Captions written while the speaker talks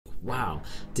wow,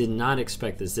 did not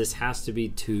expect this. This has to be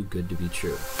too good to be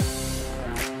true.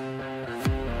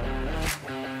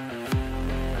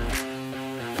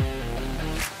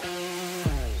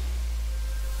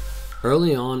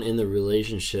 Early on in the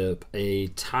relationship, a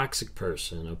toxic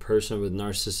person, a person with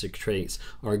narcissistic traits,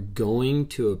 are going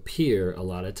to appear a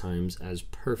lot of times as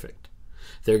perfect.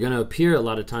 They're going to appear a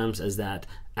lot of times as that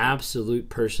absolute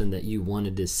person that you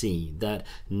wanted to see, that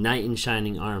knight in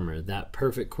shining armor, that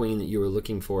perfect queen that you were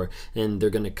looking for. And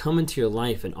they're going to come into your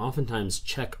life and oftentimes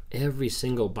check every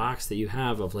single box that you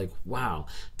have of like, wow,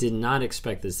 did not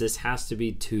expect this. This has to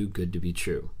be too good to be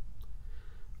true.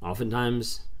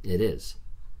 Oftentimes it is.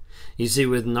 You see,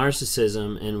 with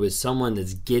narcissism and with someone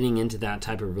that's getting into that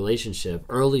type of relationship,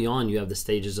 early on you have the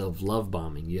stages of love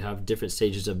bombing. You have different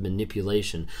stages of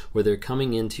manipulation where they're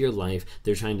coming into your life.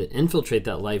 They're trying to infiltrate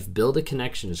that life, build a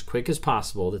connection as quick as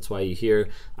possible. That's why you hear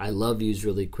I love yous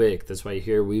really quick. That's why you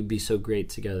hear we'd be so great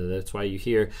together. That's why you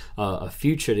hear a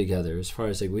future together, as far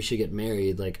as like we should get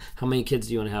married. Like, how many kids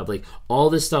do you want to have? Like all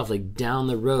this stuff like down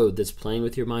the road that's playing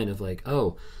with your mind of like,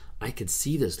 oh, I could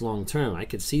see this long term. I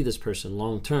could see this person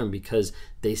long term because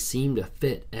they seem to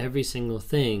fit every single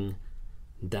thing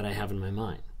that I have in my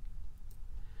mind.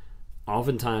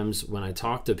 Oftentimes when I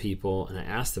talk to people and I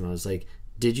ask them, I was like,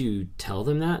 did you tell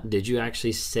them that? Did you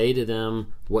actually say to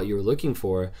them what you were looking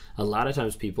for? A lot of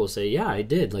times people say, yeah, I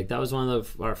did. Like that was one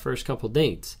of our first couple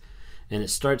dates. And it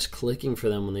starts clicking for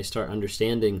them when they start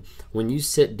understanding. When you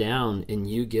sit down and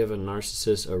you give a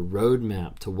narcissist a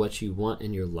roadmap to what you want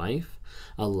in your life,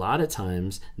 a lot of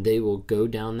times they will go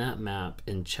down that map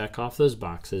and check off those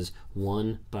boxes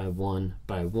one by one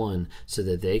by one so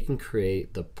that they can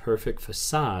create the perfect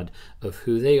facade of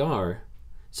who they are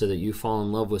so that you fall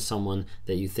in love with someone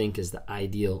that you think is the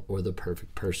ideal or the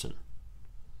perfect person.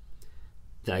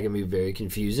 That can be very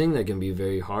confusing. That can be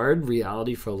very hard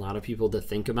reality for a lot of people to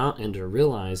think about and to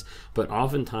realize. But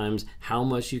oftentimes, how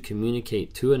much you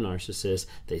communicate to a narcissist,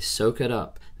 they soak it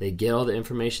up. They get all the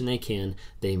information they can.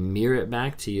 They mirror it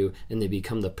back to you, and they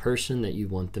become the person that you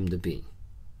want them to be.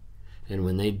 And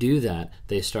when they do that,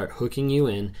 they start hooking you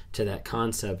in to that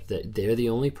concept that they're the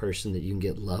only person that you can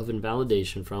get love and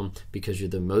validation from because you're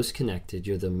the most connected,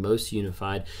 you're the most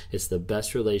unified, it's the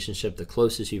best relationship, the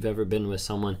closest you've ever been with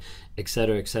someone,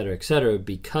 etc., etc., etc.,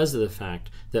 because of the fact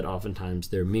that oftentimes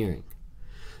they're mirroring.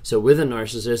 So with a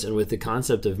narcissist and with the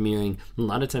concept of mirroring, a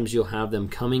lot of times you'll have them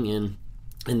coming in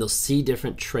and they'll see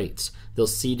different traits. They'll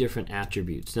see different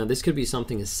attributes. Now, this could be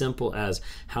something as simple as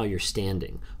how you're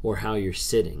standing or how you're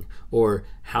sitting or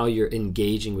how you're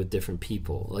engaging with different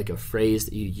people, like a phrase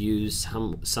that you use,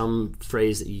 some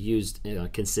phrase that you use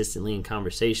consistently in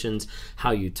conversations,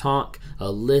 how you talk, a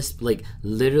lisp. Like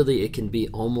literally it can be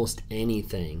almost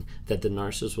anything that the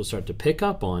narcissist will start to pick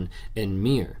up on and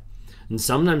mirror. And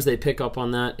sometimes they pick up on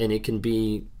that and it can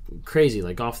be crazy,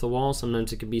 like off the wall.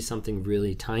 Sometimes it can be something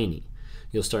really tiny.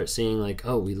 You'll start seeing like,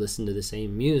 oh, we listen to the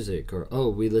same music, or oh,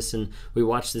 we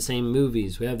watch the same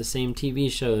movies, we have the same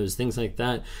TV shows, things like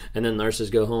that. And then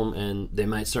narcissists go home and they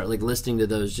might start like listening to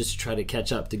those just to try to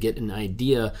catch up, to get an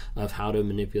idea of how to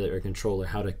manipulate or control or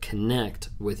how to connect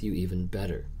with you even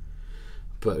better.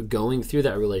 But going through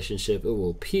that relationship, it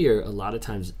will appear a lot of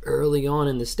times early on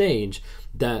in the stage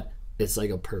that it's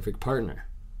like a perfect partner.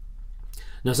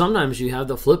 Now, sometimes you have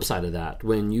the flip side of that.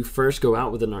 When you first go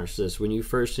out with a narcissist, when you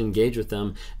first engage with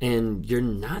them and you're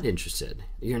not interested,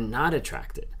 you're not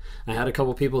attracted. I had a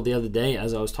couple people the other day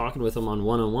as I was talking with them on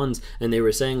one-on-ones, and they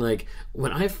were saying like,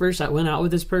 when I went out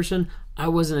with this person, I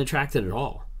wasn't attracted at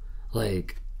all.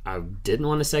 Like, I didn't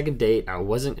want a second date. I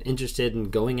wasn't interested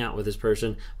in going out with this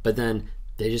person, but then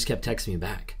they just kept texting me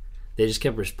back. They just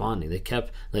kept responding. They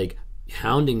kept like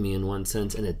hounding me in one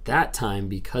sense, and at that time,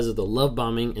 because of the love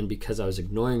bombing and because I was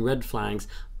ignoring red flags,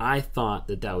 I thought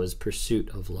that that was pursuit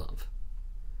of love,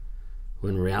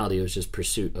 when in reality it was just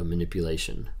pursuit of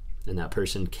manipulation. And that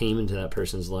person came into that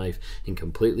person's life and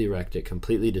completely wrecked it,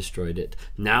 completely destroyed it.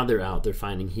 Now they're out, they're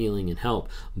finding healing and help,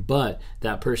 but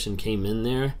that person came in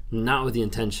there not with the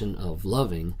intention of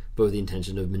loving, but with the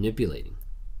intention of manipulating.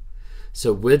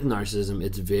 So with narcissism,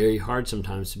 it's very hard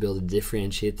sometimes to be able to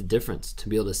differentiate the difference, to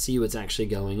be able to see what's actually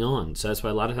going on. So that's why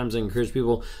a lot of times I encourage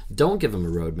people, don't give them a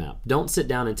roadmap. Don't sit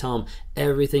down and tell them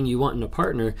everything you want in a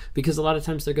partner, because a lot of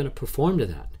times they're going to perform to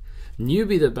that. You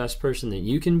be the best person that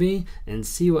you can be and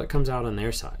see what comes out on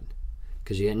their side,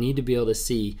 because you need to be able to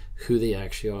see who they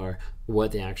actually are,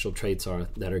 what the actual traits are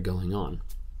that are going on.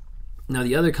 Now,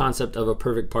 the other concept of a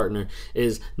perfect partner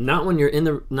is not when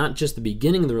you're not just the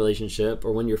beginning of the relationship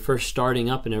or when you're first starting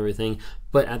up and everything,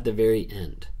 but at the very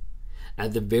end.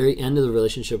 At the very end of the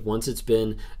relationship, once it's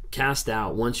been cast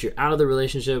out, once you're out of the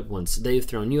relationship, once they've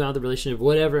thrown you out of the relationship,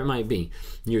 whatever it might be,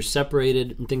 you're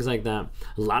separated and things like that,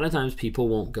 a lot of times people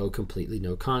won't go completely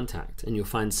no contact. And you'll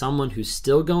find someone who's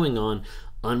still going on,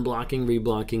 unblocking,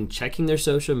 reblocking, checking their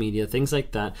social media, things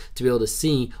like that, to be able to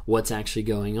see what's actually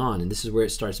going on. And this is where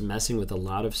it starts messing with a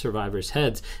lot of survivors'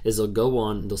 heads, is they'll go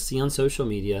on, they'll see on social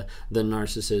media the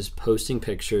narcissist posting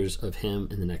pictures of him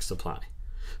in the next supply,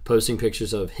 posting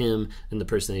pictures of him and the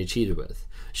person they cheated with.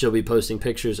 She'll be posting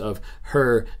pictures of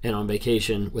her and on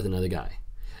vacation with another guy.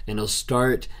 And it'll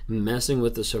start messing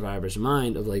with the survivor's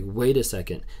mind of like, wait a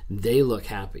second, they look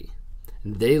happy.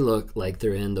 They look like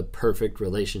they're in the perfect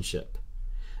relationship.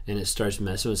 And it starts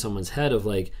messing with someone's head of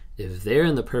like, if they're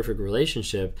in the perfect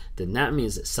relationship, then that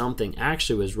means that something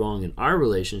actually was wrong in our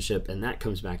relationship, and that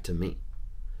comes back to me.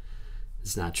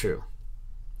 It's not true.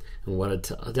 And what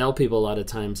I tell people a lot of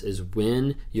times is,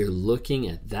 when you're looking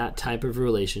at that type of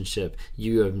relationship,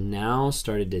 you have now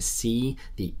started to see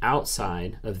the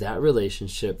outside of that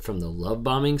relationship from the love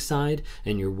bombing side,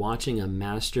 and you're watching a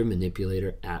master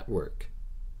manipulator at work.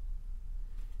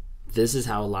 This is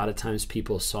how a lot of times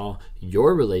people saw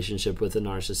your relationship with a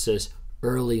narcissist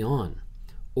early on,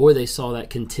 or they saw that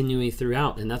continuing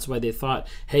throughout. And that's why they thought,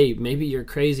 hey, maybe you're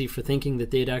crazy for thinking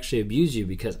that they'd actually abuse you,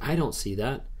 because I don't see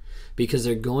that. Because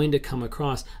they're going to come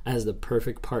across as the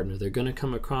perfect partner. They're going to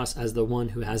come across as the one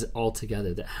who has it all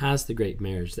together, that has the great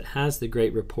marriage, that has the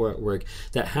great rapport at work,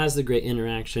 that has the great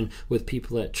interaction with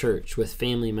people at church, with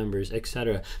family members,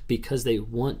 etc. Because they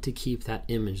want to keep that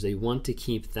image. They want to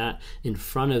keep that in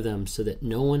front of them so that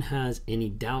no one has any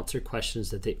doubts or questions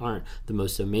that they aren't the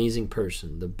most amazing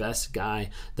person, the best guy,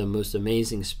 the most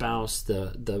amazing spouse,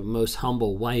 the most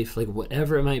humble wife, like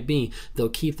whatever it might be. They'll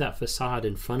keep that facade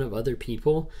in front of other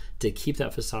people to keep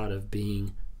that facade of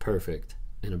being perfect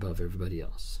and above everybody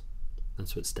else.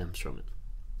 That's what stems from it.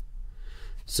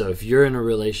 So if you're in a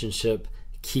relationship,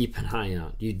 keep an eye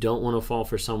out. You don't want to fall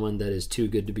for someone that is too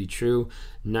good to be true.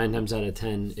 9 times out of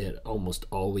 10, it almost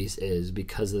always is,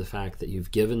 because of the fact that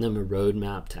you've given them a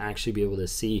roadmap to actually be able to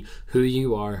see who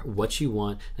you are, what you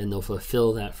want, and they'll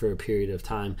fulfill that for a period of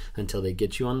time until they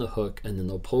get you on the hook, and then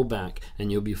they'll pull back,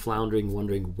 and you'll be floundering,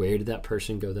 wondering, where did that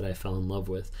person go that I fell in love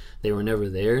with? They were never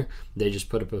there. They just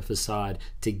put up a facade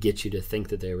to get you to think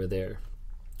that they were there.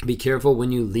 Be careful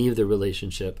when you leave the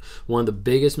relationship. One of the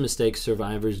biggest mistakes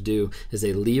survivors do is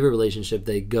they leave a relationship,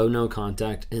 they go no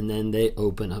contact, and then they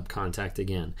open up contact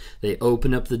again. They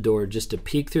open up the door just to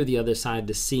peek through the other side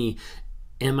to see,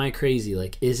 am I crazy?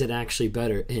 Like, is it actually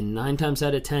better? And 9 times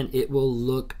out of 10, it will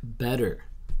look better.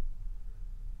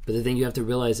 But the thing you have to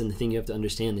realize, and the thing you have to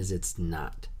understand, is it's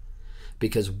not.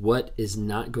 Because what is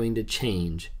not going to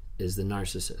change is the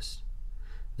narcissist.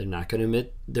 They're not going to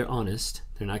admit they're honest.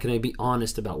 They're not going to be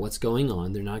honest about what's going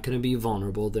on. They're not going to be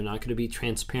vulnerable. They're not going to be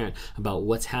transparent about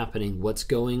what's happening, what's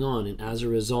going on. And as a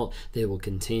result, they will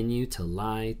continue to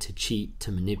lie, to cheat,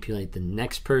 to manipulate the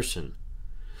next person.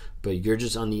 But you're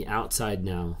just on the outside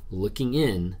now, looking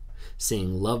in,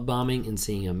 seeing love bombing and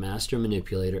seeing a master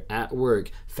manipulator at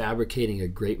work, fabricating a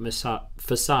great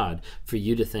facade for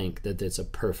you to think that it's a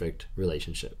perfect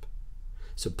relationship.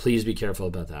 So please be careful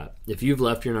about that. If you've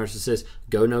left your narcissist,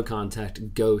 go no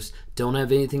contact, ghost. Don't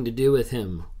have anything to do with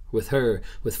him, with her,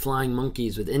 with flying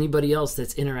monkeys, with anybody else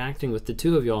that's interacting with the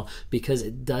two of y'all, because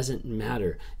it doesn't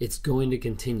matter. It's going to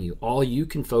continue. All you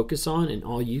can focus on and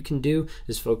all you can do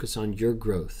is focus on your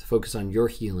growth, focus on your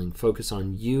healing, focus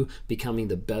on you becoming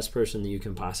the best person that you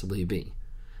can possibly be.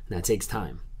 And that takes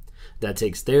time. That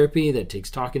takes therapy, that takes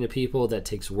talking to people, that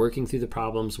takes working through the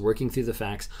problems, working through the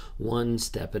facts, one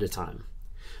step at a time.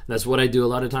 That's what I do a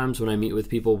lot of times when I meet with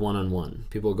people one-on-one.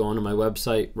 People go onto my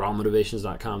website,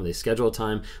 rawmotivations.com. They schedule a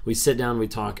time. We sit down, we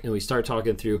talk, and we start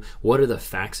talking through what are the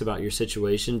facts about your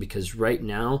situation, because right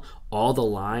now, all the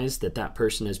lies that that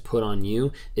person has put on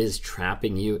you is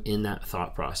trapping you in that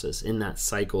thought process, in that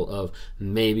cycle of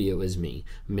maybe it was me.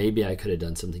 Maybe I could have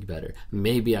done something better.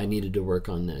 Maybe I needed to work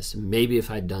on this. Maybe if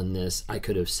I'd done this, I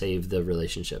could have saved the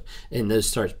relationship. And those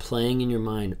starts playing in your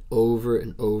mind over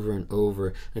and over and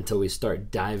over until we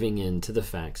start diving into the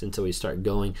facts, until we start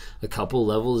going a couple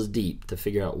levels deep to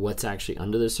figure out what's actually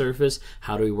under the surface.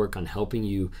 How do we work on helping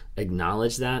you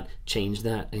acknowledge that, change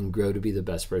that, and grow to be the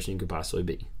best person you could possibly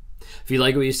be? If you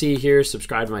like what you see here,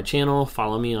 subscribe to my channel,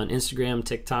 follow me on Instagram,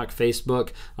 TikTok, Facebook,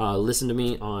 listen to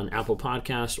me on Apple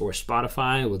Podcasts or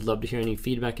Spotify. I would love to hear any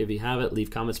feedback if you have it.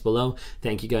 Leave comments below.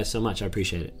 Thank you guys so much. I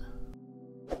appreciate it.